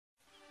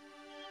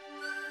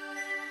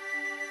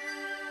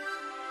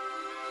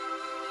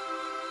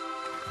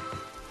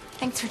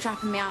Thanks for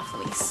dropping me off,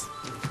 Luis.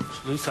 It's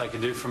the least I can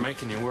do for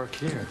making you work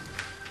here.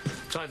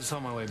 Besides, it's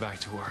on my way back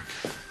to work.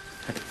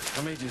 Hey,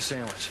 I made you a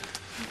sandwich.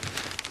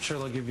 I'm sure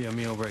they'll give you a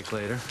meal break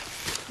later.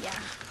 Yeah,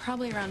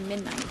 probably around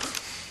midnight.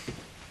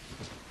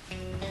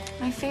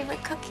 My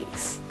favorite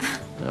cookies.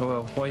 Oh,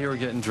 well, while you were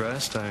getting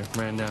dressed, I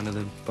ran down to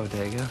the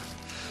bodega.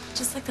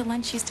 Just like the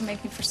lunch you used to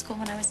make me for school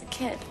when I was a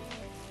kid.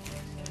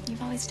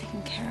 You've always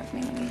taken care of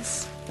me,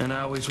 Luis. And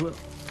I always will.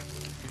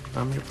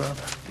 I'm your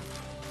brother.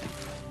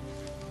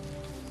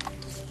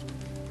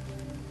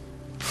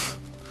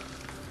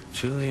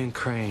 Julian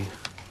Crane.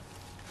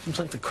 Seems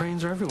like the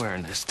Cranes are everywhere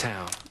in this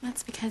town.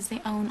 That's because they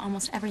own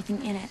almost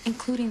everything in it,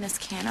 including this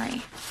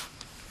cannery.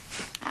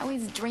 I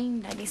always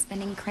dreamed I'd be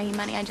spending Crane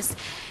money. I just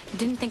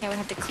didn't think I would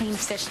have to clean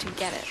fish to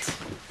get it.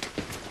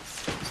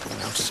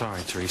 I'm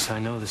sorry, Teresa. I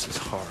know this is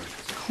hard.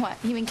 What,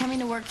 you mean coming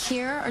to work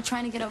here or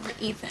trying to get over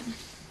Ethan?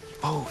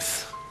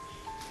 Both.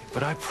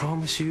 But I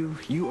promise you,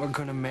 you are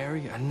gonna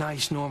marry a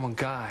nice, normal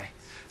guy.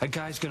 A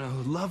guy's gonna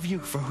love you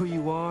for who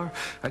you are.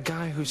 A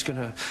guy who's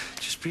gonna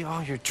just be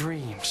all your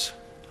dreams.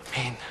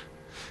 I mean,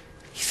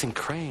 Ethan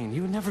Crane.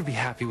 You would never be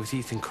happy with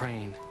Ethan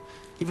Crane.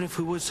 Even if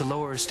he was to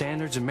lower his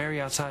standards and marry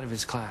outside of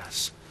his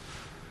class.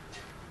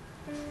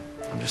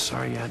 I'm just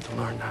sorry you had to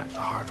learn that the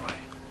hard way.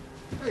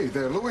 Hey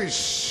there,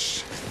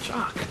 Luis.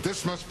 Chuck.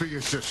 This must be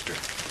your sister.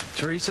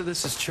 Teresa,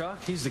 this is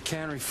Chuck. He's the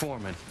cannery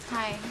foreman.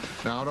 Hi.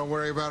 Now, don't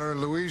worry about her,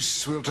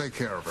 Luis. We'll take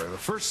care of her. The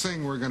first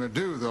thing we're going to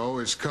do, though,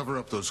 is cover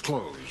up those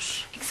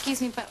clothes.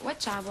 Excuse me, but what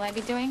job will I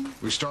be doing?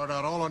 We start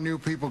out all our new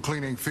people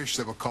cleaning fish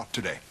that were caught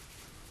today.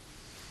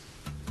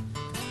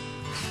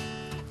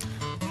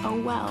 Oh,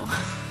 well.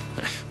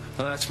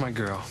 Well, that's my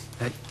girl.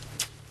 Hey,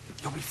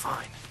 you'll be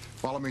fine.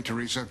 Follow me,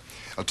 Teresa.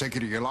 I'll take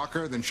you to your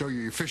locker, then show you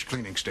your fish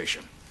cleaning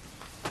station.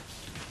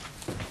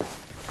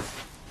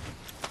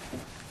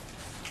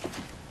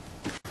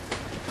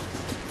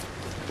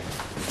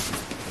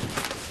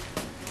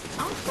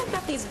 I don't think I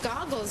got these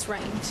goggles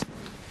right.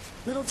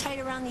 Little tight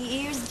around the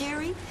ears,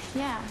 dearie?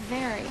 Yeah,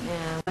 very.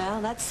 Yeah,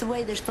 well, that's the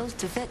way they're supposed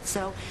to fit,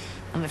 so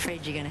I'm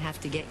afraid you're going to have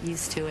to get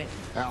used to it.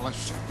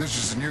 Alice, this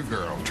is the new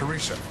girl,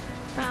 Teresa.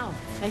 Oh,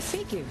 I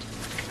figured.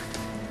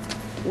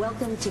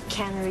 Welcome to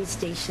Cannery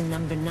Station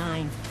number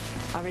 9,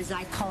 or as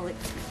I call it,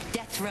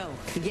 Death Row.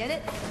 You get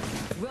it?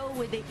 Row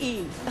with the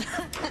E.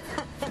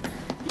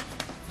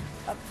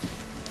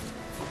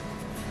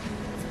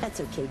 That's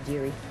okay,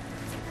 dearie.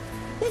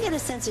 You get a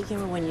sense of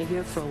humor when you're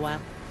here for a while.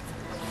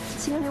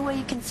 It's the only way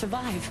you can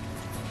survive.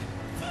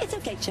 It's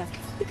okay, Chuck.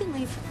 You can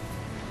leave.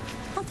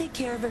 I'll take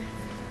care of her.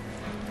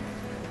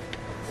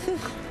 Whew.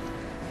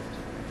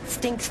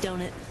 Stinks,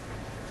 don't it?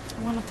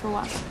 I want to throw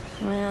up.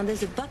 Well,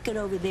 there's a bucket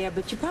over there,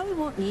 but you probably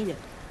won't need it.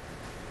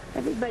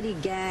 Everybody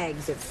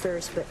gags at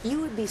first, but you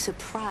would be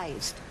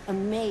surprised,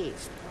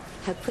 amazed,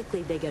 how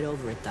quickly they get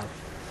over it, though.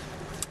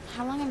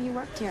 How long have you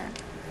worked here?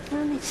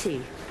 Let me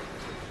see.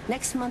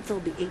 Next month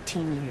will be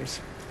 18 years.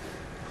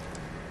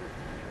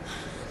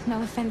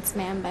 No offense,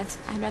 ma'am, but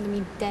I'd rather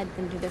be dead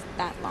than do this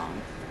that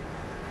long.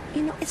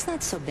 You know, it's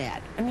not so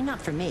bad. I mean, not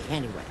for me,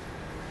 anyway.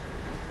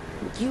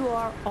 But you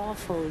are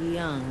awful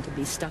young to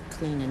be stuck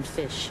cleaning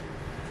fish.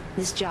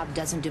 This job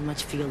doesn't do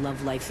much for your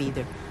love life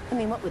either. I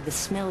mean, what with the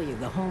smell you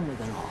go home with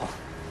and all.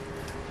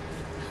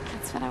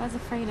 That's what I was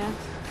afraid of.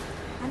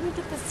 How do we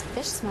get this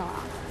fish smell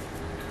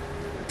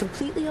off?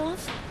 Completely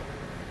off?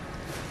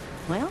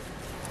 Well,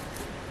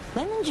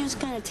 lemon juice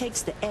kind of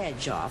takes the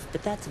edge off,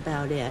 but that's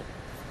about it.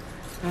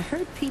 I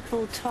heard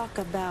people talk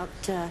about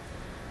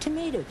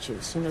tomato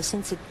juice, you know,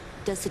 since it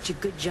does such a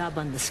good job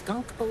on the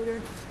skunk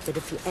odor, that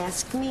if you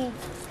ask me,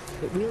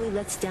 it really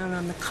lets down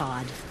on the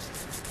cod.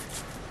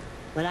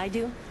 What I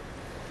do?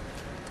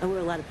 I wear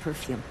a lot of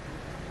perfume.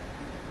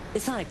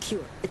 It's not a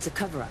cure, it's a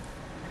cover-up.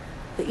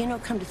 But you know,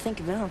 come to think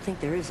of it, I don't think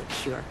there is a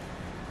cure.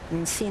 I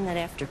mean, seeing that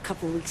after a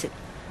couple of weeks, it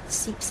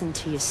seeps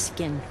into your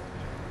skin.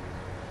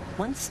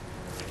 Once,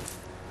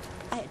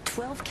 I had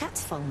 12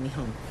 cats follow me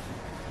home.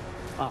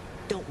 Oh,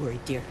 don't worry,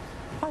 dear.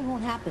 Probably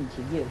won't happen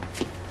to you.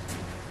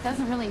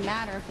 Doesn't really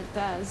matter if it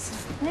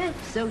does. Yeah,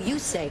 so you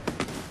say.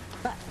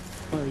 But,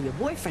 well, your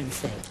boyfriend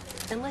say.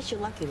 Unless you're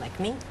lucky like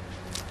me.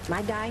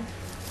 My guy,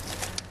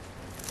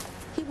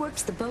 he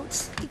works the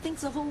boats. He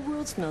thinks the whole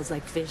world smells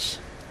like fish.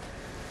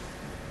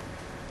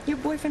 Your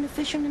boyfriend a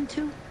fisherman,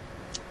 too?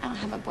 I don't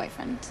have a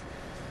boyfriend,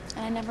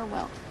 and I never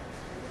will.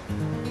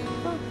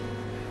 Well,